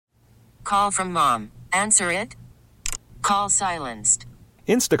Call from mom. Answer it. Call silenced.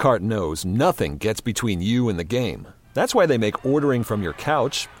 Instacart knows nothing gets between you and the game. That's why they make ordering from your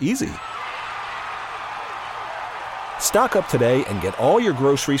couch easy. Stock up today and get all your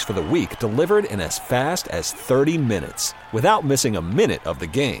groceries for the week delivered in as fast as 30 minutes without missing a minute of the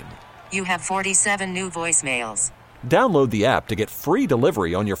game. You have 47 new voicemails. Download the app to get free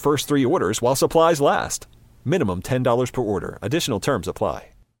delivery on your first 3 orders while supplies last. Minimum $10 per order. Additional terms apply.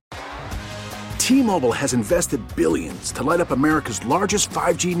 T-Mobile has invested billions to light up America's largest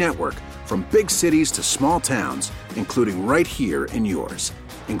 5G network, from big cities to small towns, including right here in yours.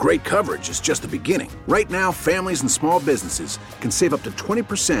 And great coverage is just the beginning. Right now, families and small businesses can save up to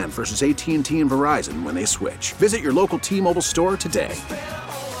 20% versus AT&T and Verizon when they switch. Visit your local T-Mobile store today.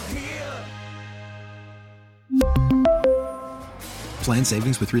 Plan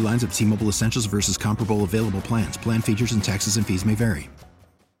savings with 3 lines of T-Mobile Essentials versus comparable available plans. Plan features and taxes and fees may vary.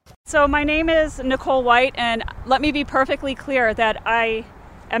 So my name is Nicole White, and let me be perfectly clear that I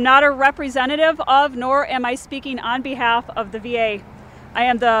am not a representative of, nor am I speaking on behalf of the VA. I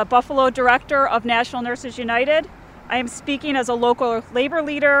am the Buffalo Director of National Nurses United. I am speaking as a local labor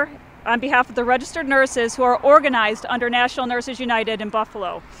leader on behalf of the registered nurses who are organized under National Nurses United in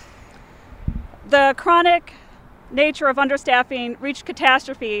Buffalo. The chronic nature of understaffing reached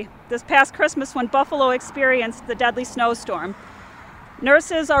catastrophe this past Christmas when Buffalo experienced the deadly snowstorm.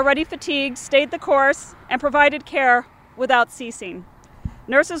 Nurses, already fatigued, stayed the course and provided care without ceasing.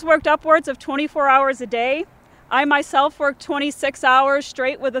 Nurses worked upwards of 24 hours a day. I myself worked 26 hours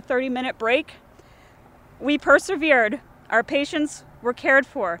straight with a 30-minute break. We persevered. Our patients were cared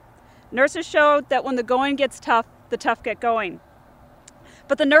for. Nurses showed that when the going gets tough, the tough get going.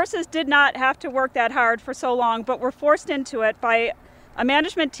 But the nurses did not have to work that hard for so long, but were forced into it by a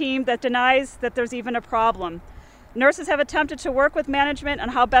management team that denies that there's even a problem. Nurses have attempted to work with management on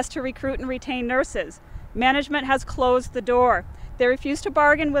how best to recruit and retain nurses. Management has closed the door. They refuse to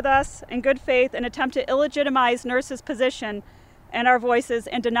bargain with us in good faith and attempt to illegitimize nurses' position and our voices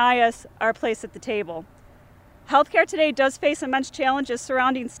and deny us our place at the table. Healthcare today does face immense challenges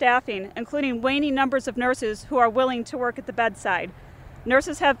surrounding staffing, including waning numbers of nurses who are willing to work at the bedside.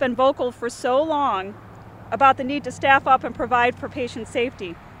 Nurses have been vocal for so long about the need to staff up and provide for patient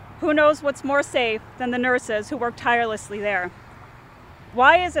safety. Who knows what's more safe than the nurses who work tirelessly there?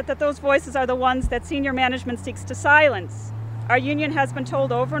 Why is it that those voices are the ones that senior management seeks to silence? Our union has been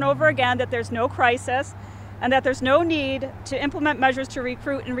told over and over again that there's no crisis and that there's no need to implement measures to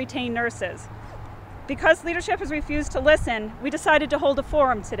recruit and retain nurses. Because leadership has refused to listen, we decided to hold a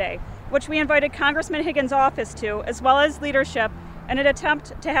forum today, which we invited Congressman Higgins' office to, as well as leadership, in an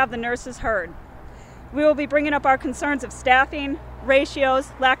attempt to have the nurses heard. We will be bringing up our concerns of staffing,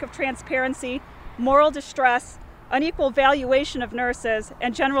 ratios, lack of transparency, moral distress, unequal valuation of nurses,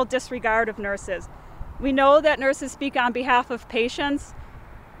 and general disregard of nurses. We know that nurses speak on behalf of patients.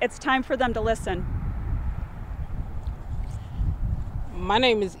 It's time for them to listen. My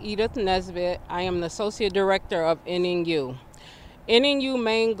name is Edith Nesbitt. I am the Associate Director of NNU. NNU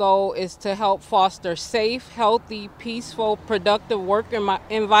main goal is to help foster safe, healthy, peaceful, productive work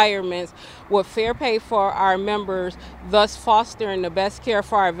environments with fair pay for our members, thus fostering the best care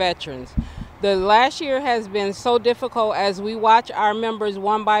for our veterans. The last year has been so difficult as we watch our members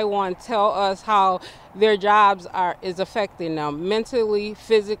one by one tell us how their jobs is affecting them mentally,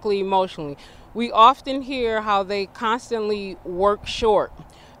 physically, emotionally. We often hear how they constantly work short.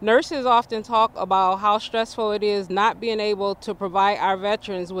 Nurses often talk about how stressful it is not being able to provide our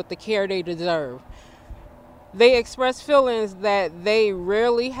veterans with the care they deserve. They express feelings that they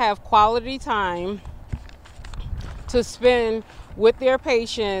rarely have quality time to spend with their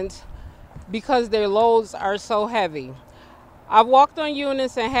patients because their loads are so heavy. I've walked on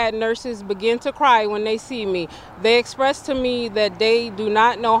units and had nurses begin to cry when they see me. They express to me that they do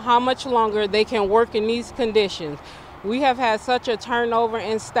not know how much longer they can work in these conditions. We have had such a turnover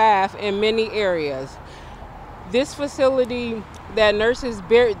in staff in many areas. This facility that nurses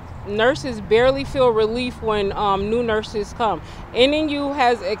barely feel relief when new nurses come. NNU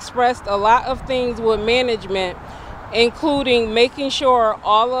has expressed a lot of things with management, including making sure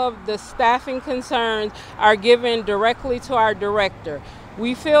all of the staffing concerns are given directly to our director.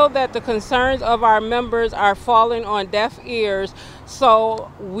 We feel that the concerns of our members are falling on deaf ears,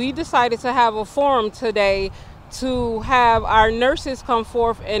 so we decided to have a forum today to have our nurses come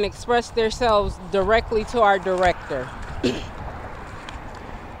forth and express themselves directly to our director.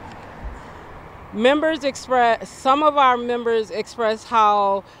 Some of our members express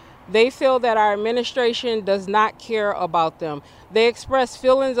how they feel that our administration does not care about them. They express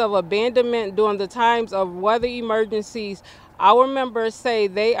feelings of abandonment during the times of weather emergencies. Our members say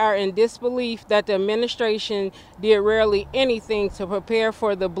they are in disbelief that the administration did rarely anything to prepare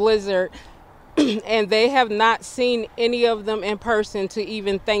for the blizzard, and they have not seen any of them in person to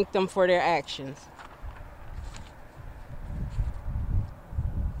even thank them for their actions.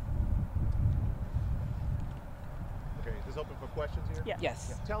 Okay, is this open for questions here? Yeah.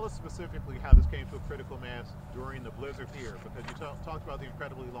 Yes. Tell us specifically how this came to a critical mass during the blizzard here, because you talked about the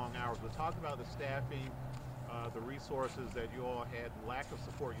incredibly long hours, but talk about the staffing, the resources that you all had, lack of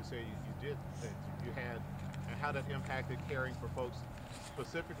support you say you had, and how that impacted caring for folks,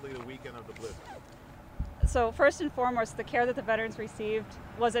 specifically the weekend of the blizzard. So first and foremost, the care that the veterans received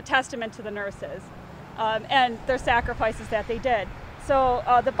was a testament to the nurses and their sacrifices that they did. So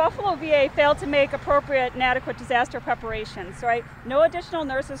the Buffalo VA failed to make appropriate and adequate disaster preparations, right? No additional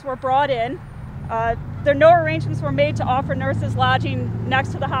nurses were brought in. No arrangements were made to offer nurses lodging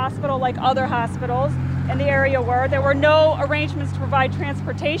next to the hospital like other hospitals in the area were. There were no arrangements to provide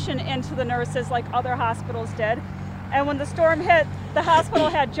transportation into the nurses like other hospitals did. And when the storm hit, the hospital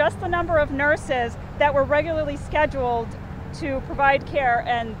had just the number of nurses that were regularly scheduled to provide care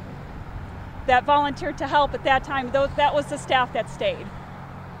and that volunteered to help at that time. That was the staff that stayed.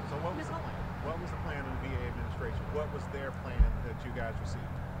 So what was the plan? What was the plan of the VA administration? What was their plan that you guys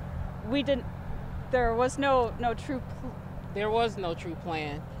received? There was no true There was no true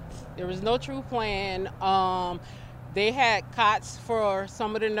plan. There was no true plan. They had cots for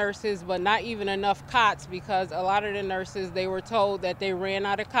some of the nurses, but not even enough cots, because a lot of the nurses, they were told that they ran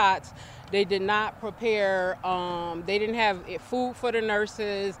out of cots. They did not prepare, they didn't have food for the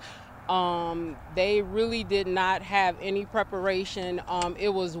nurses. They really did not have any preparation. It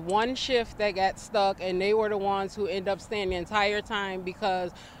was one shift that got stuck, and they were the ones who ended up staying the entire time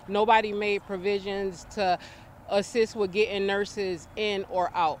because nobody made provisions to assist with getting nurses in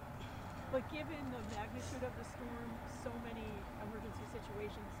or out. But given the magnitude of the storm, so many emergency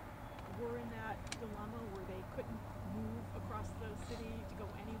situations were in that dilemma where they couldn't move across the city to go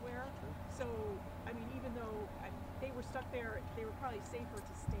anywhere. So, I mean, even though they were stuck there, they were probably safer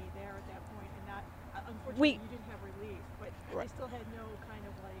to stay there at that point and not, unfortunately, you didn't have relief, but they still had no kind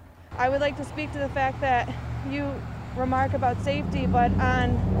of like... I would like to speak to the fact that you remark about safety, but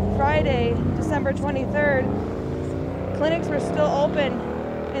on Friday, December 23rd, clinics were still open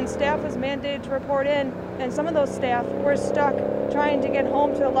and staff was mandated to report in, and some of those staff were stuck trying to get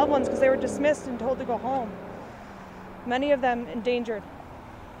home to their loved ones because they were dismissed and told to go home. Many of them endangered.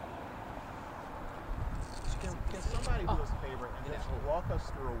 Can somebody do us a favor and just walk us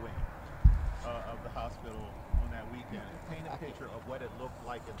through a wing of the hospital on that weekend and paint a picture of what it looked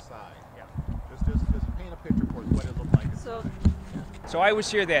like inside? Yeah. Just paint a picture for us what it looked like inside. So I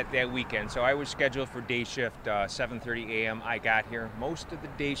was here that weekend. So I was scheduled for day shift, 7:30 a.m. I got here. Most of the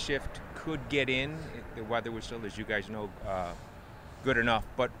day shift could get in. The weather was still, as you guys know, good enough.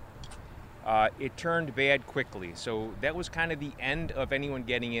 But it turned bad quickly. So that was kind of the end of anyone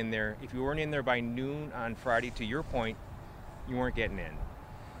getting in there. If you weren't in there by noon on Friday, to your point, you weren't getting in.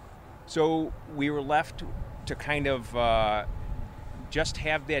 So we were left to kind of just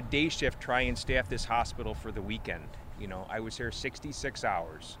have that day shift try and staff this hospital for the weekend. You know, I was here 66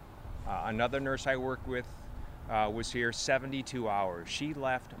 hours. Another nurse I worked with was here 72 hours. She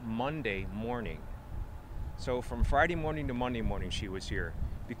left Monday morning. So from Friday morning to Monday morning she was here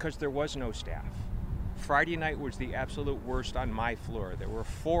because there was no staff. Friday night was the absolute worst on my floor. There were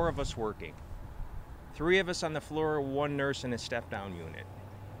 4 of us working. 3 of us on the floor, 1 nurse in a step-down unit.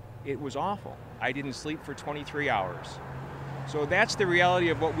 It was awful. I didn't sleep for 23 hours. So that's the reality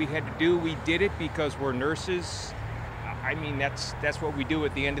of what we had to do. We did it because we're nurses. I mean, that's what we do.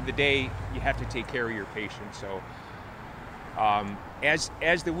 At the end of the day, you have to take care of your patients. So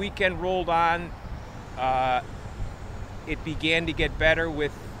as the weekend rolled on, it began to get better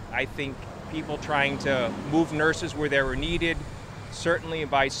with, I think, people trying to move nurses where they were needed. Certainly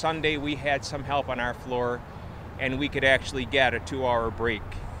by Sunday, we had some help on our floor, and we could actually get a 2-hour break,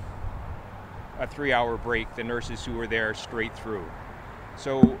 a 3-hour break, the nurses who were there straight through.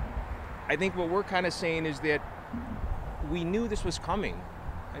 So I think what we're kind of saying is that we knew this was coming.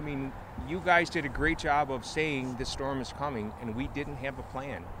 I mean, you guys did a great job of saying the storm is coming, and we didn't have a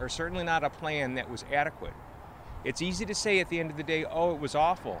plan, or certainly not a plan that was adequate. It's easy to say at the end of the day, oh, it was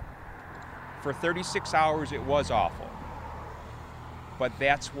awful. For 36 hours, it was awful. But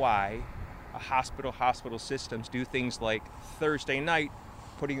that's why hospital systems do things like Thursday night,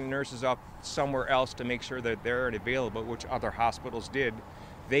 putting the nurses up somewhere else to make sure that they're available, which other hospitals did.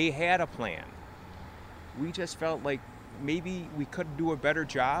 They had a plan. We just felt like maybe we could do a better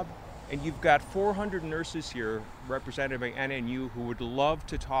job. And you've got 400 nurses here represented by NNU who would love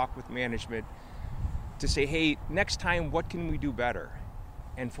to talk with management to say, hey, next time, what can we do better?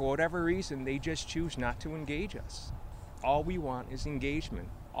 And for whatever reason, they just choose not to engage us. All we want is engagement.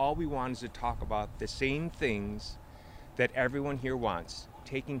 All we want is to talk about the same things that everyone here wants,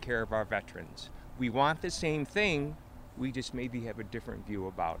 taking care of our veterans. We want the same thing, we just maybe have a different view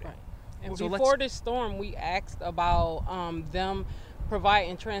about it. Right. And So before this storm, we asked about them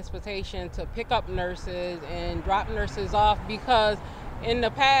providing transportation to pick up nurses and drop nurses off, because in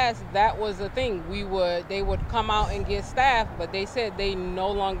the past that was a thing. They would come out and get staff, but they said they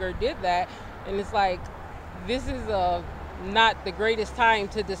no longer did that. And it's like, this is not the greatest time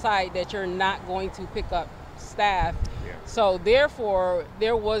to decide that you're not going to pick up staff. Yeah. So therefore,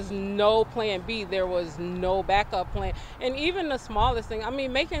 there was no plan B. There was no backup plan. And even the smallest thing, I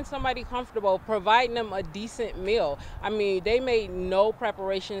mean, making somebody comfortable, providing them a decent meal. I mean, they made no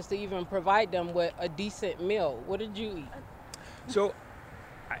preparations to even provide them with a decent meal. What did you eat? So,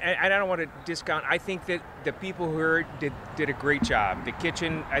 I don't want to discount. I think that the people who did a great job. The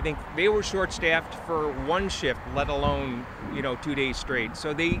kitchen, I think they were short-staffed for one shift, let alone 2 days straight.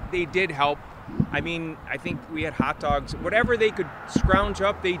 So they did help. I mean, I think we had hot dogs. Whatever they could scrounge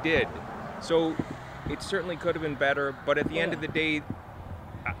up, they did. So it certainly could have been better. But at the end of the day,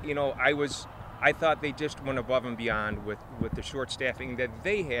 I thought they just went above and beyond with the short staffing that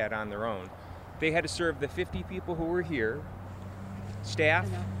they had on their own. They had to serve the 50 people who were here, staff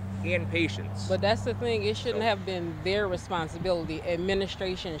and patients. But that's the thing, it shouldn't have been their responsibility.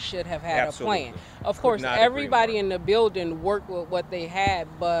 Administration should have had Absolutely. a plan. Of course, everybody in the building worked with what they had,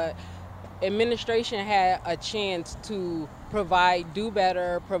 but administration had a chance to do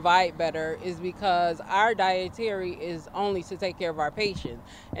better, provide better, is because our dietary is only to take care of our patients.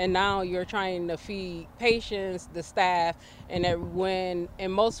 And now you're trying to feed patients, the staff, and that when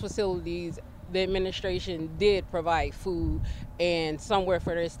in most facilities, the administration did provide food and somewhere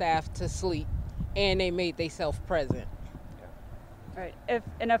for their staff to sleep, and they made themselves present. Right.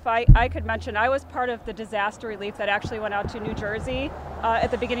 If I could mention, I was part of the disaster relief that actually went out to New Jersey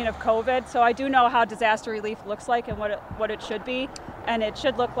at the beginning of COVID. So I do know how disaster relief looks like and what it should be. And it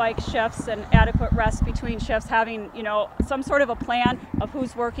should look like shifts and adequate rest between shifts, having some sort of a plan of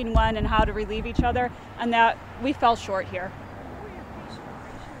who's working when and how to relieve each other. And that we fell short here.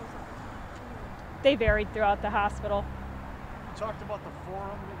 They varied throughout the hospital. You talked about the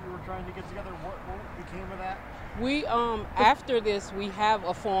forum that you were trying to get together. What became of that? We after this, we have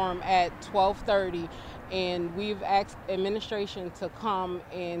a forum at 12:30, and we've asked administration to come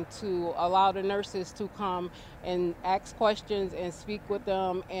and to allow the nurses to come and ask questions and speak with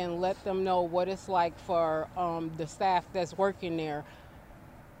them and let them know what it's like for the staff that's working there.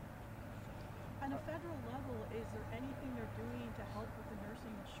 On a federal level, is there anything they're doing to help with the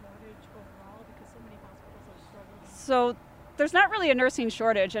nursing shortage overall? Because so many hospitals are struggling. So there's not really a nursing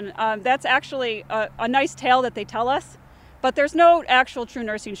shortage, and that's actually a nice tale that they tell us, but there's no actual true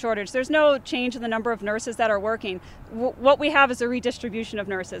nursing shortage. There's no change in the number of nurses that are working. What we have is a redistribution of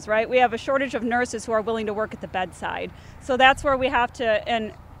nurses, right? We have a shortage of nurses who are willing to work at the bedside. So that's where we have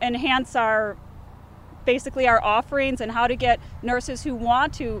to enhance our offerings and how to get nurses who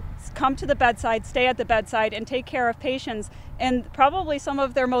want to come to the bedside, stay at the bedside, and take care of patients in probably some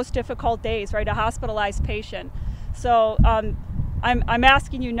of their most difficult days, right? A hospitalized patient. So I'm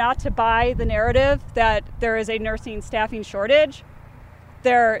asking you not to buy the narrative that there is a nursing staffing shortage.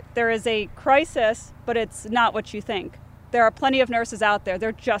 There is a crisis, but it's not what you think. There are plenty of nurses out there.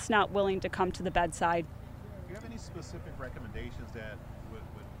 They're just not willing to come to the bedside. Do you have any specific recommendations that would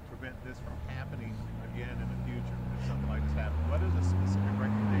prevent this from happening again in the future if something like this happens? What is a specific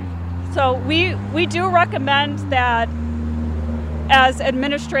recommendation? So we do recommend that as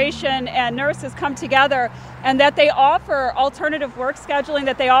administration and nurses come together and that they offer alternative work scheduling,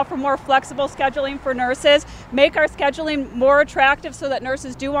 that they offer more flexible scheduling for nurses, make our scheduling more attractive so that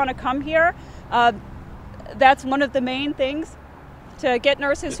nurses do want to come here. That's one of the main things, to get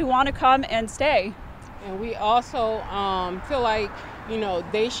nurses who want to come and stay. And we also feel like,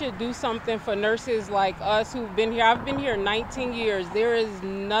 they should do something for nurses like us who've been here. I've been here 19 years. There is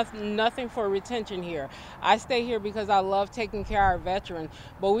nothing for retention here. I stay here because I love taking care of our veterans.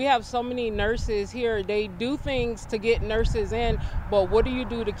 But we have so many nurses here. They do things to get nurses in, but what do you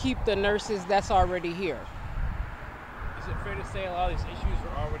do to keep the nurses that's already here? Is it fair to say a lot of these issues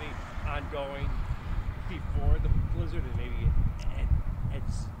were already ongoing before the blizzard and maybe at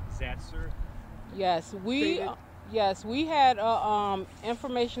Zatzer? Yes, we had a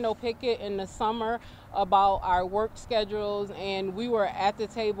informational picket in the summer about our work schedules, and we were at the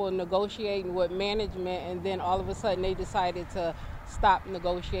table negotiating with management, and then all of a sudden they decided to stop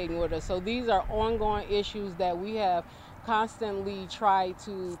negotiating with us. So these are ongoing issues that we have constantly try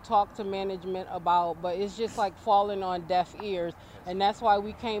to talk to management about, but it's just like falling on deaf ears. And that's why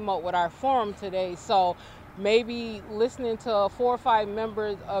we came up with our forum today. So maybe listening to 4 or 5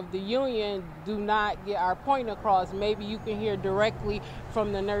 members of the union do not get our point across. Maybe you can hear directly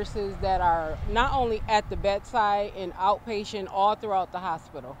from the nurses that are not only at the bedside and outpatient all throughout the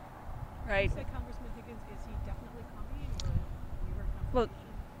hospital. Right. You said Congressman Higgins, is he definitely coming, or you heard confirmation? Well,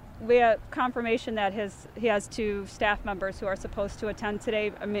 we have confirmation that he has 2 staff members who are supposed to attend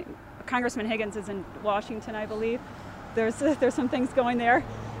today. I mean, Congressman Higgins is in Washington, I believe. There's some things going there.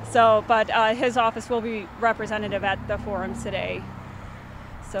 So, but his office will be representative at the forum today.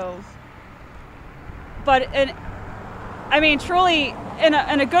 So, but I mean, truly, in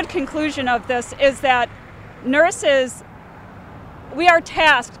a good conclusion of this is that nurses, we are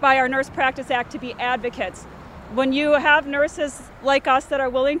tasked by our Nurse Practice Act to be advocates. When you have nurses like us that are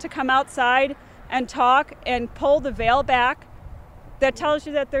willing to come outside and talk and pull the veil back, that tells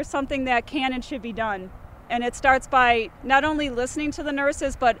you that there's something that can and should be done. And it starts by not only listening to the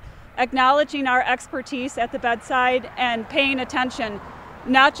nurses, but acknowledging our expertise at the bedside and paying attention,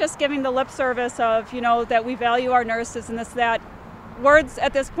 not just giving the lip service of, you know, that we value our nurses and this, that. Words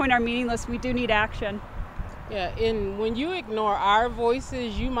at this point are meaningless. We do need action. Yeah, and when you ignore our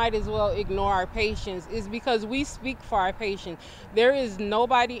voices, you might as well ignore our patients. It's because we speak for our patients. There is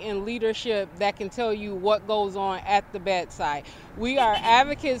nobody in leadership that can tell you what goes on at the bedside. We are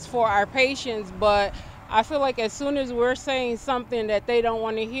advocates for our patients, but I feel like as soon as we're saying something that they don't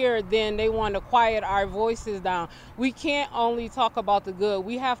want to hear, then they want to quiet our voices down. We can't only talk about the good.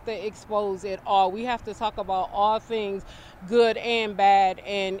 We have to expose it all. We have to talk about all things, good and bad.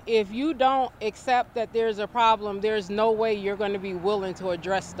 And if you don't accept that there's a problem, there's no way you're going to be willing to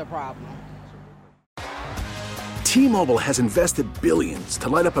address the problem. T-Mobile has invested billions to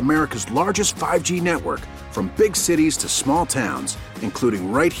light up America's largest 5G network, from big cities to small towns,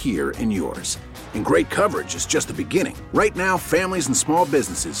 including right here in yours. And great coverage is just the beginning. Right now, families and small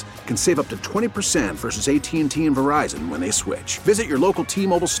businesses can save up to 20% versus AT&T and Verizon when they switch. Visit your local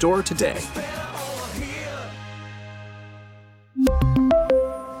T-Mobile store today.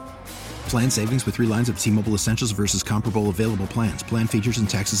 Plan savings with 3 lines of T-Mobile Essentials versus comparable available plans. Plan features and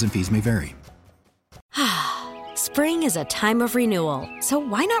taxes and fees may vary. Spring is a time of renewal, so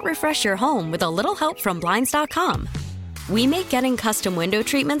why not refresh your home with a little help from Blinds.com? We make getting custom window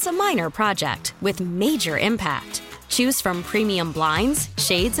treatments a minor project with major impact. Choose from premium blinds,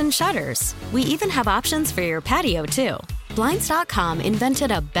 shades, and shutters. We even have options for your patio, too. Blinds.com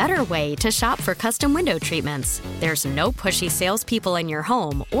invented a better way to shop for custom window treatments. There's no pushy salespeople in your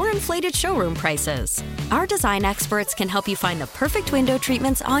home or inflated showroom prices. Our design experts can help you find the perfect window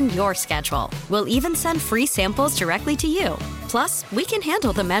treatments on your schedule. We'll even send free samples directly to you. Plus, we can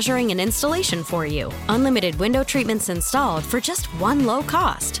handle the measuring and installation for you. Unlimited window treatments installed for just one low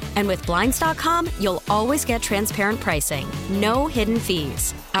cost. And with Blinds.com, you'll always get transparent pricing. No hidden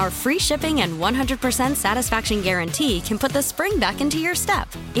fees. Our free shipping and 100% satisfaction guarantee can put the spring back into your step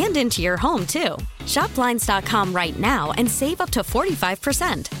and into your home, too. Shop Blinds.com right now and save up to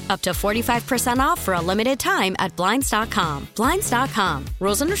 45%. Up to 45% off for a limited time at Blinds.com. Blinds.com.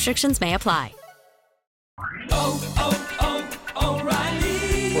 Rules and restrictions may apply.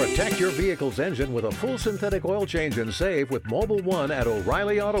 O'Reilly. Protect your vehicle's engine with a full synthetic oil change and save with Mobil 1 at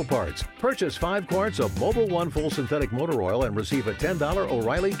O'Reilly Auto Parts. Purchase 5 quarts of Mobil 1 full synthetic motor oil and receive a $10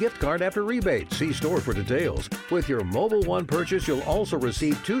 O'Reilly gift card after rebate. See store for details. With your Mobil 1 purchase, you'll also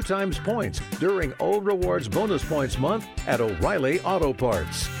receive 2 times points during O Rewards Bonus Points Month at O'Reilly Auto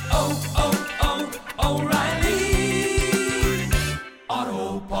Parts. O'Reilly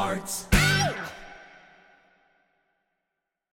Auto Parts.